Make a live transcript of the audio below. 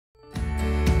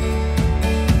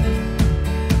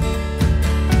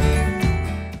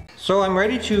So I'm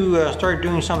ready to start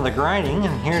doing some of the grinding,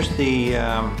 and here's the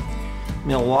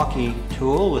Milwaukee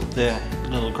tool with the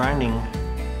little grinding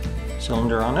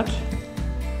cylinder on it.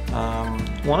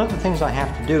 One of the things I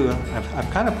have to do, I've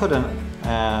kind of put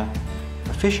a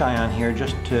fisheye on here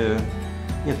just to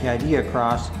get the idea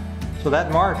across. So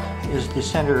that mark is the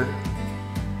center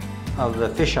of the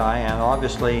fisheye, and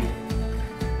obviously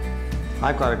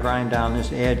I've got to grind down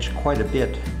this edge quite a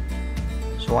bit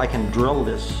so I can drill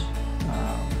this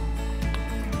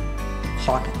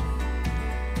socket.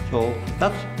 So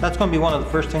that's going to be one of the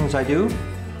first things I do.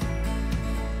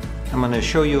 I'm going to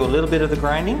show you a little bit of the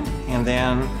grinding, and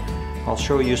then I'll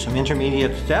show you some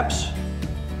intermediate steps.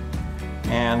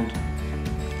 And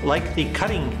like the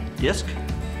cutting disc,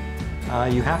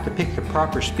 you have to pick the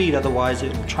proper speed, otherwise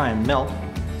it will try and melt.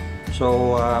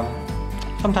 So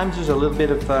sometimes there's a little bit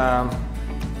of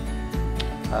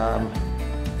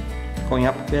going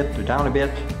up a bit or down a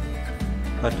bit,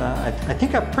 but I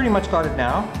think I've pretty much got it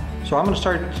now. So I'm going to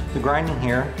start the grinding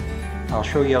here. I'll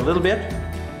show you a little bit,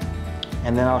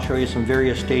 and then I'll show you some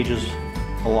various stages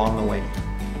along the way.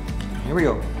 Here we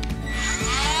go.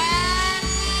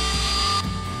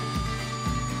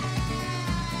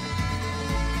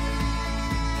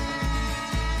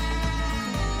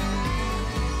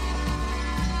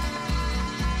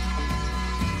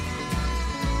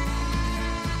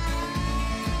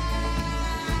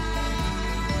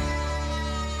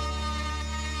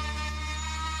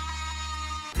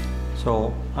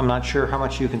 So I'm not sure how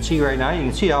much you can see right now. You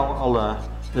can see all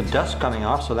the dust coming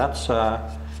off, so that's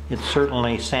it's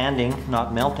certainly sanding,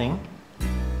 not melting.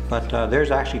 But there's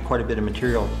actually quite a bit of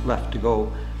material left to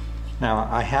go. Now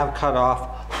I have cut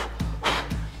off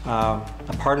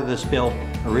a part of this build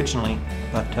originally,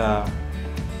 but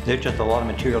there's just a lot of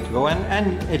material to go,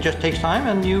 and it just takes time,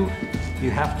 and you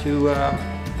have to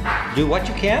do what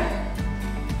you can.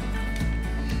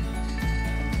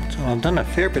 So I've done a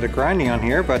fair bit of grinding on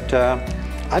here, but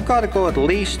I've got to go at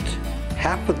least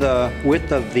half of the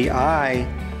width of the eye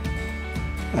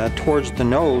towards the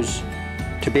nose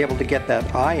to be able to get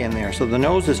that eye in there. So the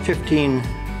nose is 15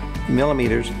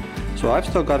 millimeters, so I've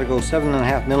still got to go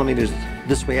 7.5 millimeters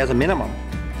this way as a minimum.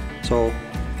 So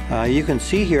you can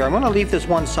see here, I'm going to leave this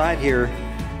one side here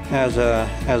as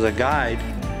a guide,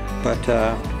 but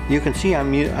you can see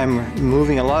I'm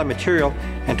moving a lot of material,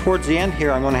 and towards the end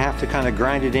here I'm going to have to kind of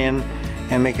grind it in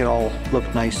and make it all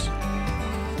look nice.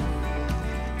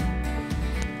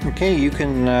 Okay, you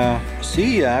can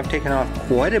see I've taken off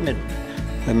quite a bit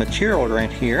of material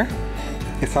right here.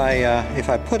 If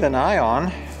I put an eye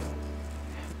on,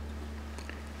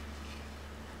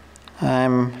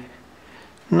 I'm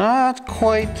not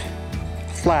quite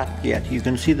flat yet. You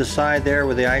can see the side there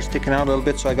with the eye sticking out a little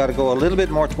bit, so I got to go a little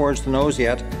bit more towards the nose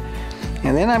yet.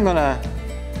 And then I'm going to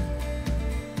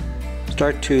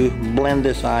start to blend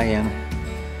this eye in.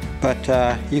 But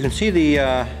you can see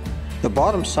the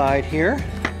bottom side here,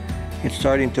 it's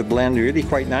starting to blend really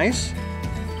quite nice.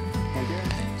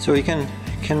 So you can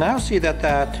now see that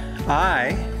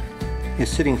eye is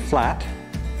sitting flat.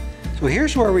 So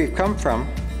here's where we've come from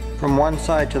one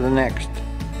side to the next.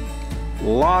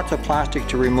 Lots of plastic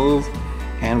to remove,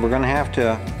 and we're going to have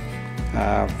to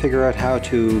figure out how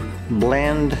to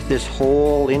blend this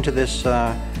hole into this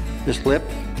lip.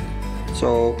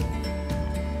 So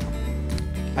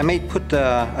I may put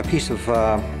a piece of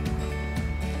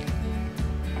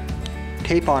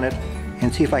tape on it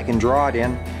and see if I can draw it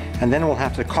in, and then we'll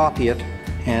have to copy it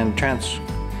and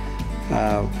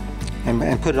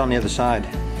put it on the other side.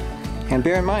 And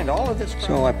bear in mind all of this.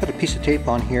 So I put a piece of tape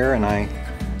on here, and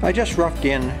I just roughed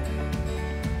in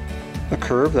a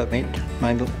curve that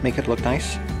might make it look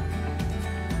nice.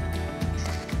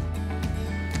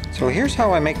 So here's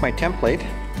how I make my template.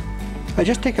 I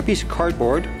just take a piece of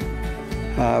cardboard,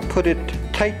 put it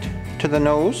tight to the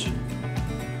nose,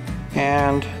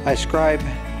 and I scribe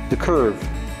the curve.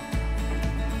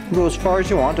 Go as far as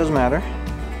you want, doesn't matter.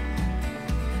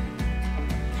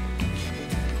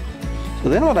 So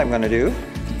then what I'm going to do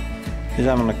is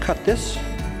I'm going to cut this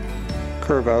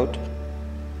curve out,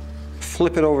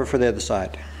 flip it over for the other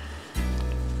side.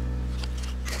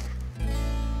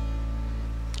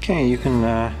 Okay, you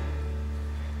can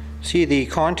see the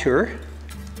contour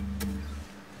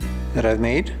that I've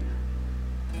made.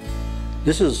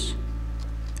 This is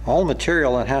all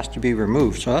material that has to be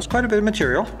removed, so that's quite a bit of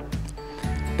material,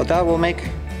 but that will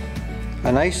make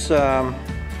a nice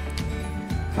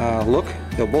look.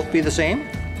 They'll both be the same.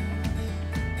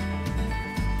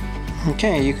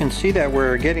 Okay, you can see that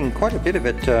we're getting quite a bit of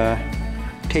it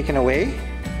taken away,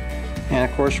 and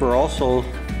of course we're also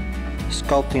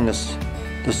sculpting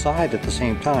the side at the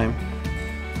same time.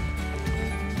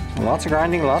 Lots of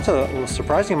grinding, lots of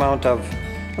surprising amount of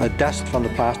dust from the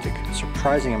plastic,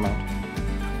 surprising amount.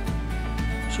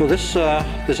 So this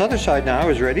other side now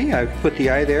is ready. I've put the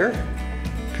eye there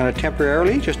kind of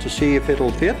temporarily just to see if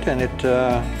it'll fit, and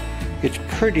it's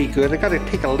pretty good. I got to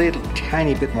take a little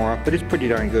tiny bit more up, but it's pretty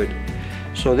darn good.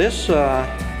 So this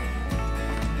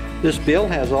bill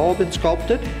has all been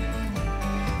sculpted,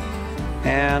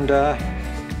 and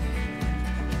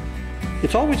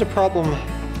it's always a problem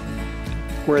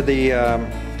where the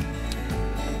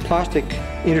plastic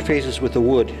interfaces with the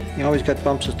wood. You always got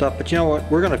bumps and stuff, but you know what?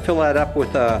 We're going to fill that up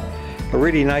with a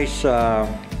really nice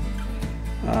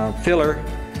filler,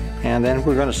 and then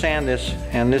we're going to sand this,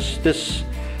 and this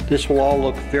will all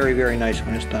look very, very nice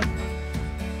when it's done.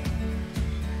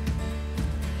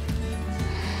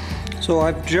 So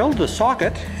I've drilled the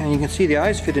socket, and you can see the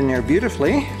eyes fit in there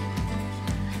beautifully.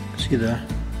 See the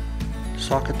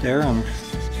socket there on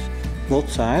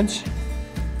both sides.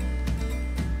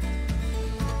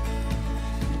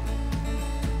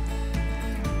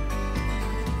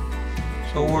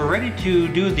 So we're ready to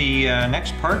do the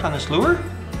next part on this lure.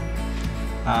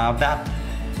 That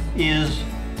is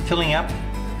filling up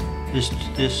this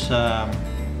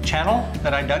channel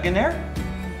that I dug in there.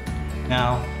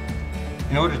 Now,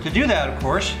 in order to do that, of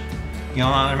course, you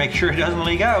want to make sure it doesn't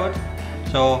leak out.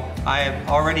 So I have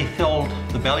already filled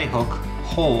the belly hook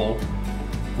hole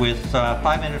with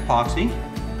 5-minute epoxy,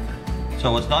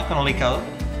 so it's not going to leak out.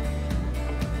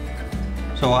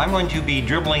 So I'm going to be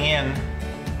dribbling in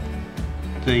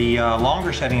the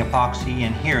longer setting epoxy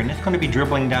in here, and it's going to be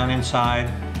dribbling down inside.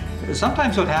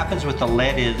 Sometimes what happens with the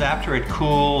lead is after it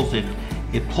cools, it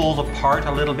pulls apart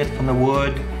a little bit from the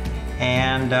wood,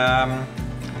 and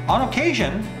on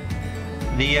occasion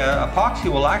the epoxy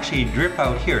will actually drip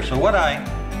out here. So what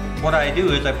I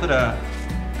do is I put a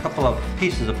couple of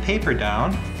pieces of paper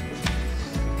down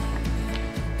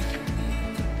to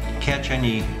catch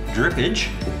any drippage,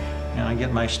 and I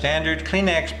get my standard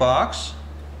Kleenex box,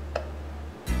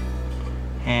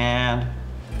 and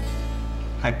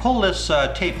I pull this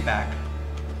tape back.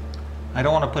 I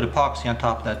don't want to put epoxy on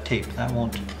top of that tape. That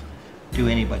won't do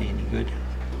anybody any good.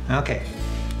 Okay,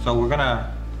 so we're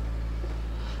gonna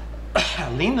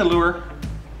lean the lure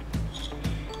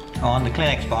on the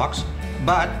Kleenex box,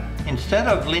 but instead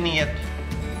of leaning it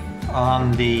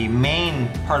on the main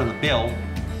part of the bill,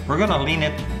 we're gonna lean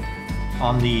it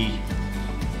on the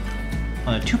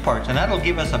two parts, and that'll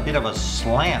give us a bit of a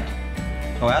slant.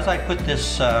 So as I put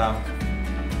this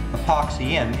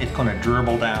epoxy in, it's going to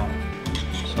dribble down.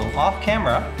 So off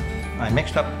camera, I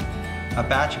mixed up a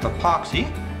batch of epoxy.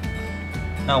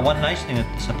 Now one nice thing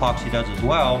that this epoxy does as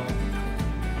well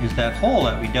is that hole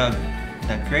that we dug,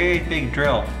 that great big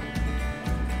drill.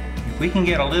 If we can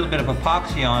get a little bit of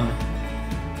epoxy on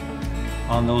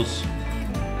those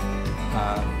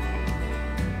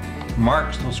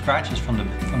marks, those scratches from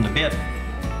the bit,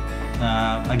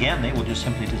 again, they will just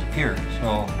simply disappear.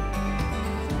 So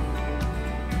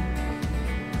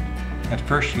at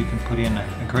first you can put in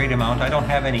a great amount. I don't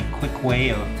have any quick way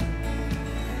of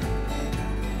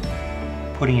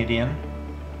putting it in.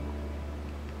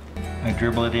 I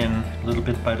dribble it in little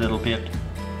bit by little bit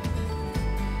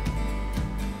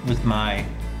with my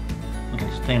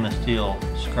little stainless steel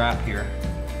scrap here.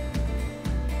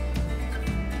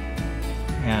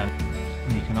 And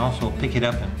you can also pick it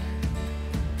up and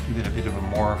give it a bit of a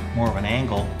more of an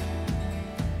angle.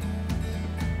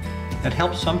 That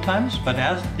helps sometimes, but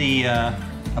as the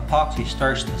epoxy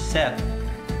starts to set,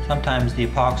 sometimes the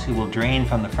epoxy will drain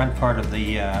from the front part of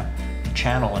the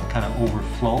channel and kind of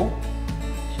overflow.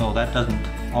 So that doesn't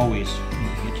always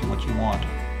get you what you want.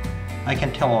 I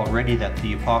can tell already that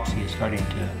the epoxy is starting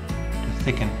to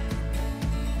thicken.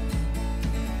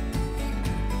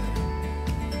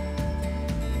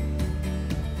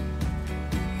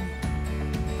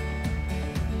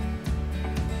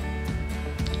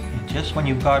 Just when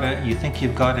you've got it, you think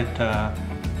you've got it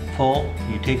full,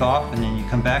 you take off, and then you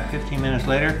come back 15 minutes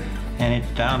later and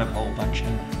it's down a whole bunch,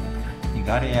 and you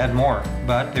got to add more.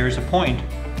 But there's a point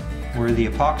where the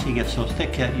epoxy gets so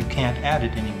thick that you can't add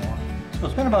it anymore. So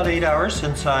it's been about 8 hours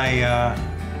since I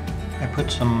put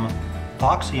some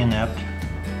epoxy in that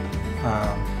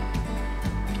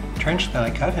trench that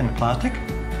I cut in the plastic,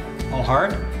 all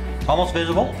hard, almost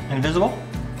invisible.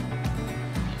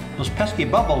 Those pesky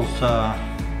bubbles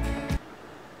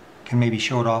can maybe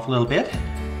show it off a little bit.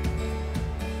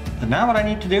 But now what I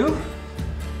need to do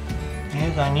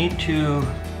is I need to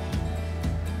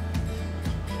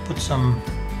put some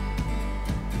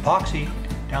epoxy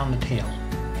down the tail.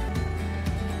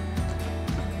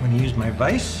 I'm going to use my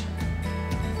vise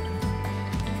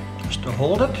just to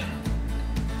hold it.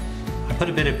 I've put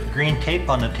a bit of green tape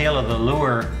on the tail of the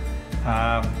lure.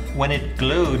 When it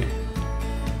glued,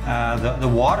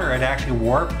 the water had actually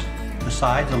warped the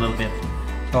sides a little bit.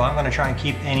 So I'm going to try and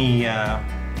keep any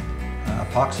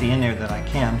epoxy in there that I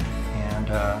can,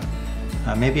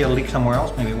 and maybe it'll leak somewhere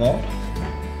else, maybe it won't.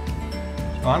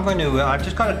 So I'm going to, I've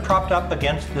just got it propped up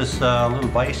against this little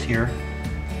vise here,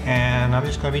 and I'm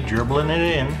just going to be dribbling it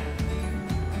in.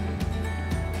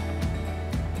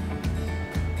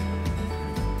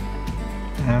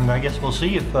 And I guess we'll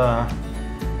see if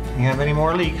we have any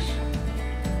more leaks.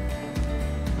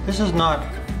 This is not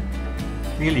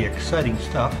really exciting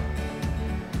stuff.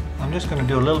 I'm just going to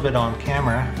do a little bit on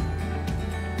camera.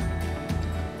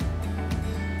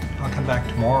 I'll come back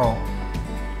tomorrow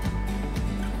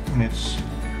when it's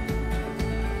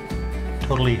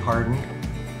totally hardened.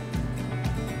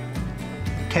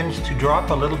 It tends to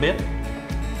drop a little bit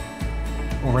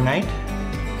overnight.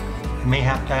 I may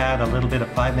have to add a little bit of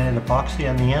 5-minute epoxy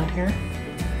on the end here.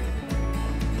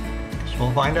 So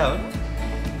we'll find out.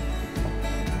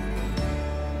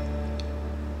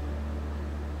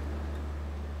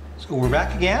 So we're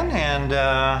back again, and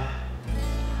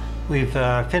we've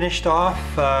finished off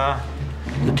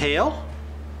the tail.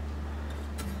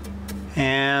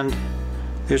 And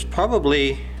there's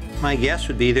probably, my guess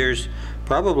would be, there's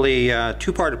probably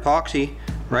 2-part epoxy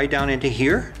right down into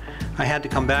here. I had to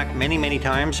come back many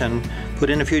times and put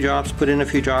in a few drops,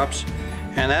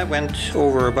 and that went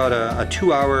over about a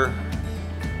 2-hour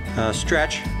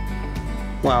stretch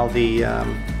while the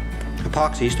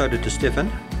epoxy started to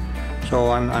stiffen.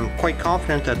 So I'm quite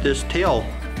confident that this tail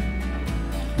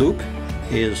loop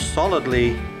is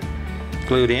solidly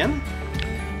glued in.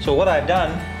 So what I've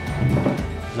done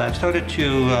is I've started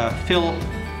to fill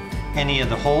any of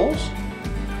the holes,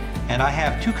 and I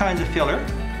have 2 kinds of filler.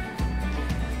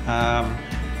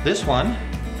 This one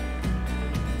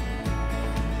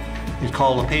is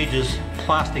called LePage's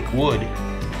plastic wood,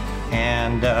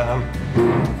 and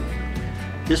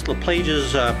this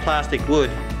LePage's plastic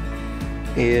wood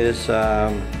is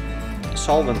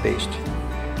solvent based,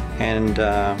 and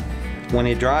when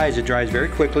it dries very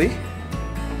quickly.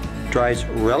 Dries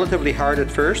relatively hard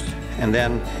at first, and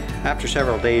then after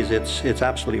several days it's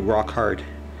absolutely rock hard.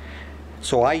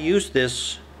 So I use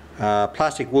this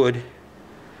plastic wood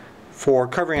for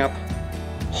covering up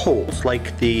holes,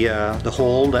 like the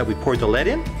hole that we poured the lead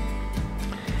in.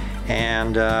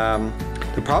 And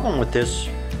the problem with this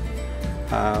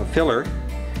filler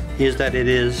is that it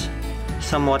is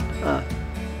somewhat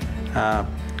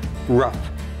rough.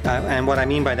 And what I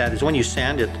mean by that is when you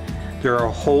sand it, there are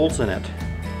holes in it.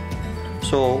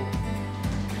 So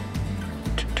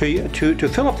to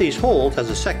fill up these holes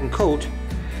as a second coat,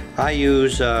 I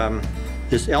use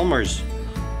this Elmer's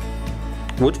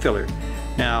wood filler.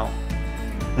 Now,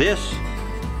 this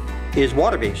is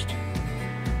water-based,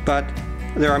 but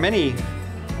there are many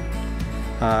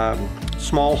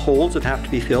small holes that have to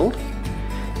be filled,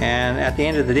 and at the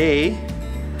end of the day,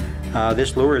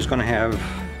 this lure is going to have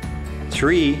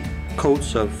 3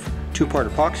 coats of 2-part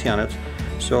epoxy on it.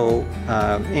 So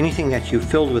anything that you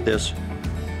filled with this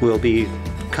will be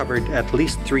covered at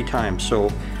least 3 times.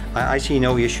 So I see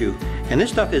no issue. And this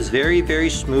stuff is very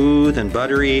smooth and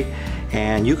buttery,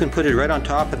 and you can put it right on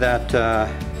top of that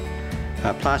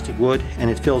plastic wood, and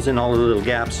it fills in all the little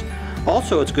gaps.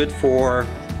 Also, it's good for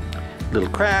little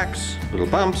cracks, little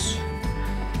bumps.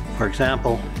 For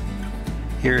example,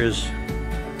 here's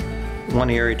one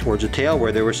area towards the tail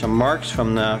where there were some marks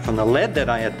from the lead that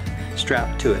I had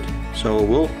strapped to it. So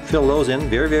we'll fill those in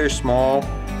very small,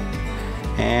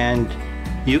 and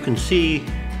you can see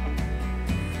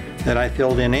that I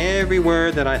filled in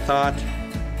everywhere that I thought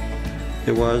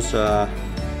there was a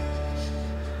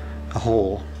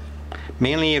hole.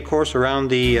 Mainly, of course, around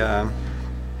the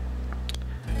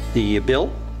bill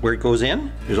where it goes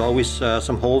in. There's always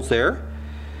some holes there.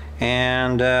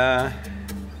 And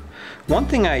one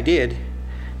thing I did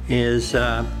is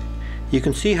you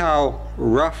can see how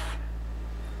rough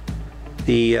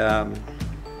the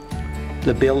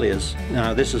bill is.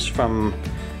 Now, this is from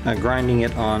grinding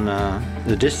it on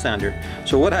the disc sander.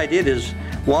 So what I did is,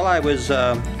 while I was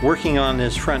working on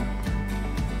this front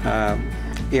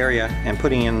area and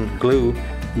putting in glue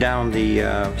down the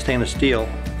stainless steel,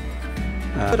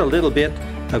 put a little bit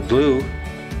of glue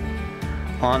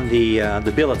on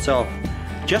the bill itself,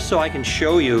 just so I can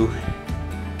show you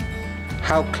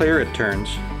how clear it turns.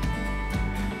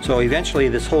 So eventually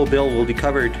this whole bill will be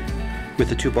covered with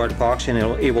the 2-part epoxy,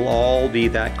 and it will all be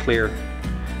that clear.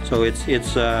 So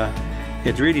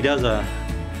it really does a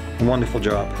wonderful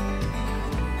job.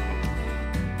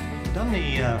 Done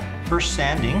the first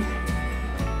sanding,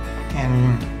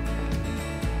 and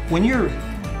when you're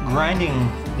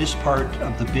grinding this part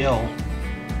of the bill,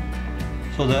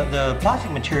 so the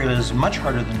plastic material is much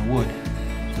harder than wood.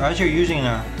 So as you're using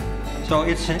so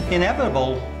it's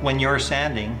inevitable when you're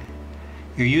sanding,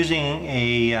 you're using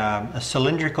a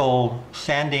cylindrical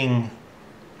sanding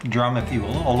drum, if you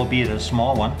will, albeit a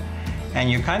small one, and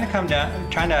you're kind of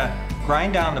trying to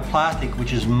grind down the plastic,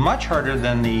 which is much harder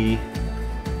than the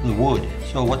wood.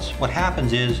 So what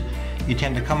happens is you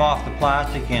tend to come off the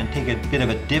plastic and take a bit of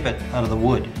a divot out of the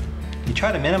wood. You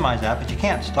try to minimize that, but you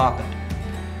can't stop it.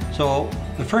 So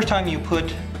the first time you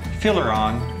put filler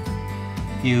on,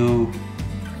 you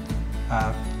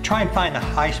try and find the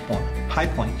high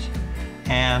points.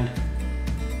 And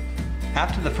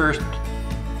after the first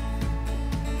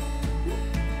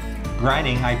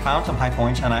grinding, I found some high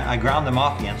points and I ground them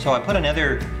off again. So I put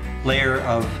another layer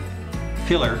of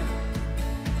filler.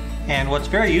 And what's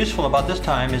very useful about this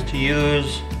time is to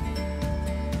use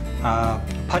a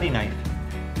putty knife.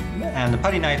 And the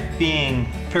putty knife,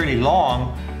 being fairly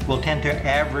long, will tend to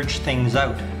average things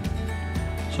out.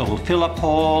 So it'll fill up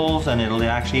holes, and it'll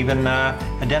actually even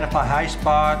identify high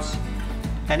spots.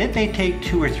 And it may take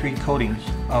 2 or 3 coatings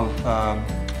of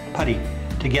putty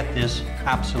to get this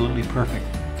absolutely perfect.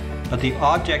 But the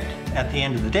object at the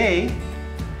end of the day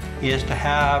is to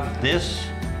have this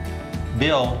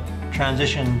bill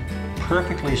transition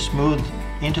perfectly smooth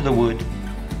into the wood.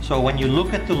 So when you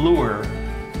look at the lure,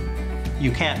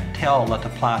 you can't tell that the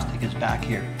plastic is back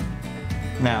here.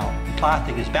 Now, the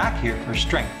plastic is back here for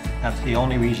strength. That's the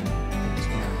only reason it's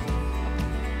there.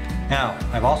 Now,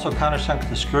 I've also countersunk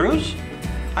the screws.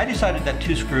 I decided that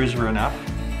 2 screws were enough.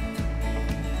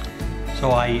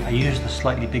 So I used a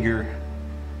slightly bigger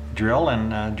drill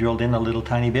and drilled in a little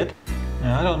tiny bit.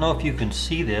 Now, I don't know if you can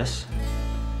see this,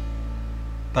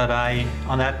 but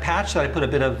on that patch that I put a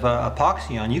bit of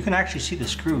epoxy on, you can actually see the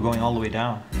screw going all the way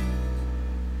down.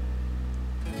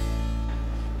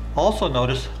 Also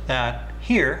notice that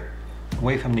here,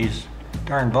 away from these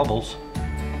darn bubbles,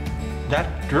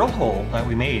 that drill hole that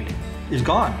we made is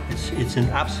gone. It's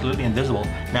absolutely invisible.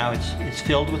 Now it's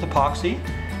filled with epoxy,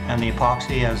 and the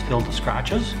epoxy has filled the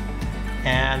scratches.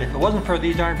 And if it wasn't for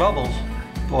these darn bubbles,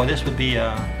 boy, this would be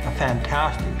a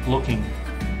fantastic looking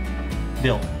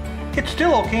bill. It's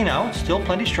still okay now. It's still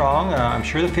plenty strong. I'm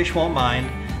sure the fish won't mind,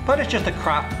 but it's just a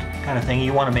craft kind of thing.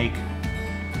 You want to make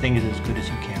things as good as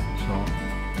you can. So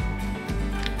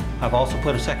I've also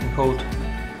put a second coat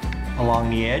along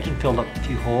the edge and filled up a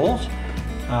few holes.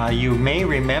 You may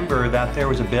remember that there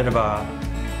was a bit of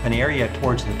an area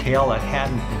towards the tail that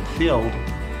hadn't been filled.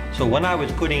 So when I was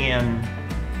putting in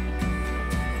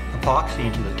epoxy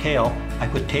into the tail, I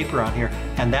put taper on here,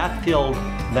 and that filled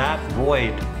that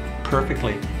void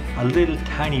perfectly. A little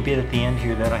tiny bit at the end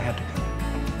here that I had to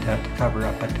cover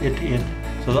up, but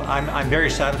so I'm very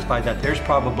satisfied that there's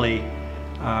probably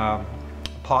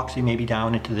epoxy maybe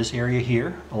down into this area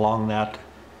here along that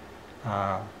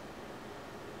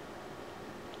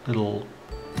little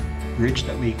ridge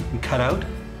that we cut out,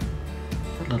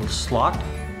 that little slot.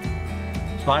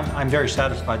 So I'm very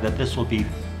satisfied that this will be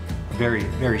a very,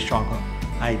 very strong hook.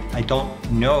 I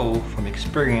don't know from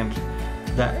experience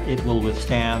that it will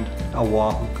withstand a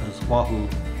wahoo, because wahoo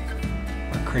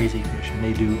are crazy fish and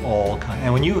they do all kinds.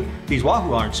 And these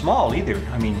wahoo aren't small either.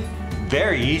 I mean,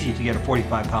 very easy to get a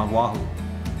 45-pound wahoo.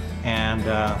 And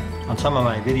on some of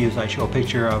my videos I show a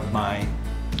picture of my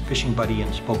fishing buddy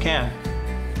in Spokane,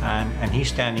 and he's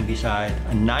standing beside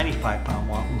a 95-pound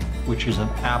wahoo, which is an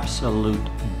absolute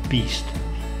beast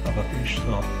of a fish.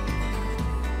 So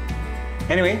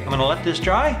anyway, I'm going to let this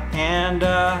dry, and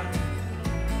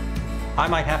I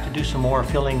might have to do some more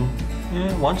filling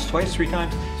once, twice, 3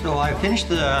 times. So I finished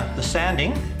the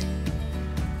sanding.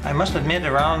 I must admit,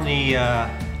 around the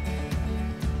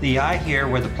eye here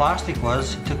where the plastic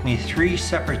was, it took me 3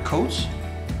 separate coats.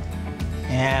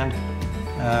 And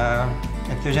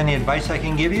if there's any advice I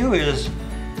can give you is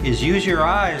use your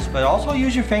eyes, but also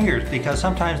use your fingers, because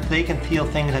sometimes they can feel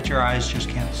things that your eyes just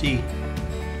can't see.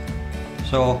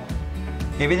 So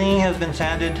everything has been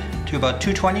sanded to about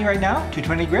 220 right now,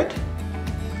 220 grit.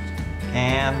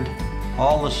 And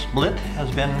all the split has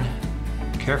been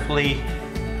carefully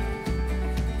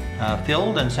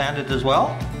filled and sanded as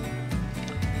well.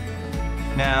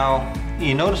 Now,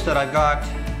 you notice that I've got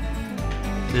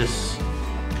this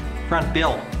front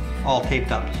bill all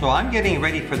taped up. So I'm getting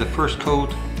ready for the first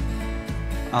coat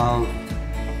of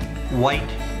white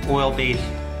oil-based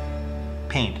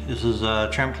paint. This is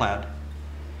Tremclad.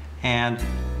 And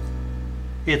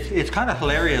it's kind of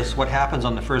hilarious what happens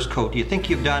on the first coat. You think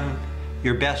you've done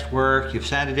your best work, you've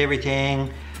sanded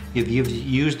everything, you've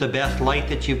used the best light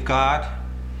that you've got,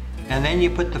 and then you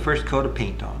put the first coat of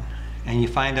paint on, and you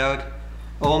find out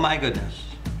Oh my goodness.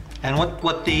 And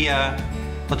what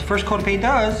the first coat of paint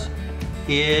does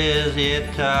is it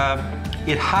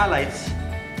highlights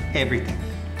everything.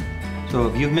 So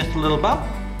if you've missed a little bump,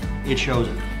 it shows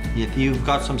it. If you've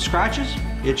got some scratches,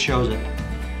 it shows it.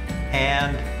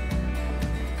 And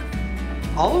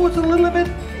although it's a little bit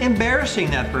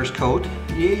embarrassing, that first coat,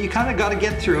 you kind of got to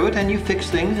get through it, and you fix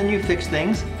things and you fix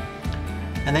things,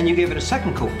 and then you give it a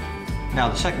second coat. Now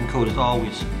the second coat is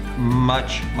always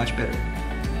much better.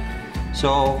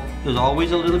 So there's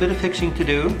always a little bit of fixing to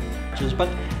do. But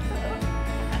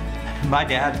my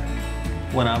dad,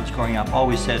 when I was growing up,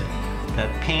 always said that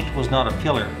paint was not a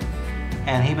filler,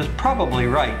 and he was probably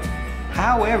right.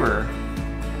 However,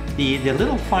 the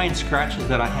little fine scratches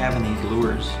that I have in these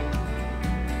lures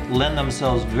lend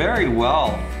themselves very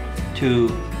well to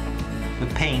the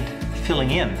paint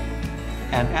filling in.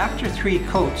 And after 3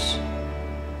 coats,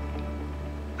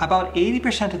 about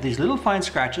 80% of these little fine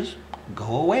scratches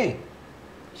go away.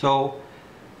 So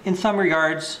in some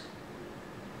regards,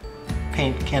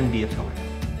 paint can be a filler.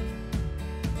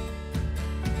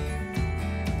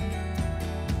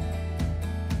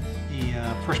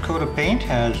 The first coat of paint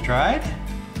has dried.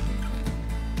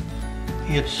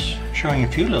 It's showing a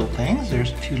few little things.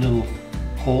 There's a few little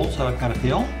holes that I've got to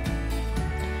fill.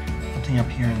 Something up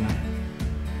here in the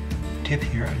tip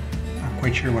here. I'm not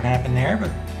quite sure what happened there,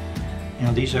 but you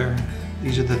know, these are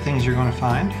the things you're going to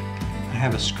find. I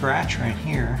have a scratch right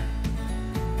here.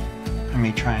 I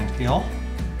may try and fill.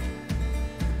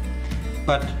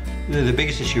 But the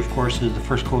biggest issue, of course, is the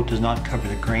first coat does not cover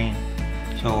the grain.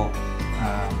 So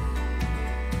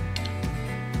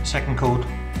second coat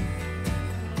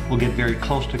will get very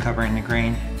close to covering the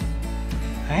grain.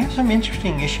 I have some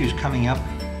interesting issues coming up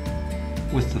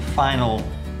with the final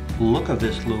look of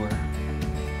this lure.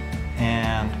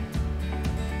 And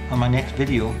on my next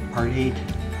video, part 8,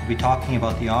 I'll be talking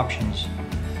about the options.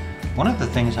 One of the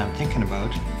things I'm thinking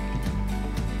about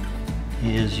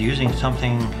is using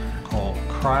something called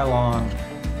Krylon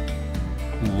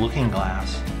looking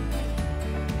glass.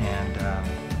 And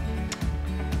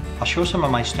I'll show some of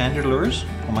my standard lures,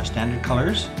 all my standard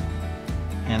colors.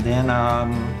 And then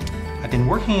I've been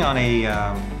working on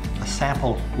a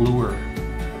sample lure.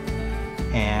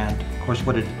 And of course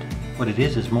what it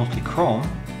is mostly chrome.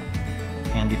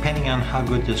 And depending on how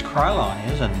good this Krylon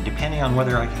is, and depending on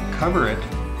whether I can cover it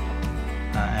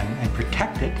and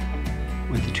protect it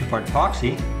with the 2-part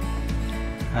epoxy,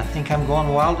 I think I'm going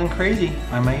wild and crazy.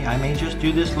 I may just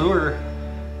do this lure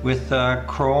with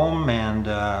chrome, and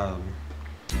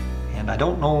I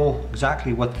don't know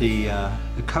exactly what the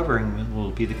covering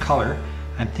will be, the color.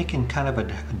 I'm thinking kind of a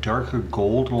darker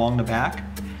gold along the back,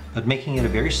 but making it a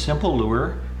very simple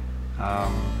lure.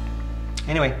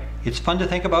 Anyway, it's fun to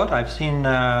think about. I've seen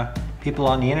people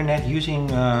on the internet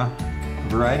using a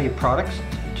variety of products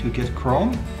to get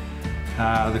chrome.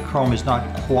 The chrome is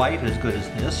not quite as good as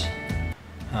this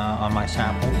on my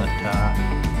sample, but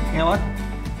you know what?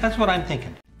 That's what I'm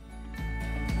thinking.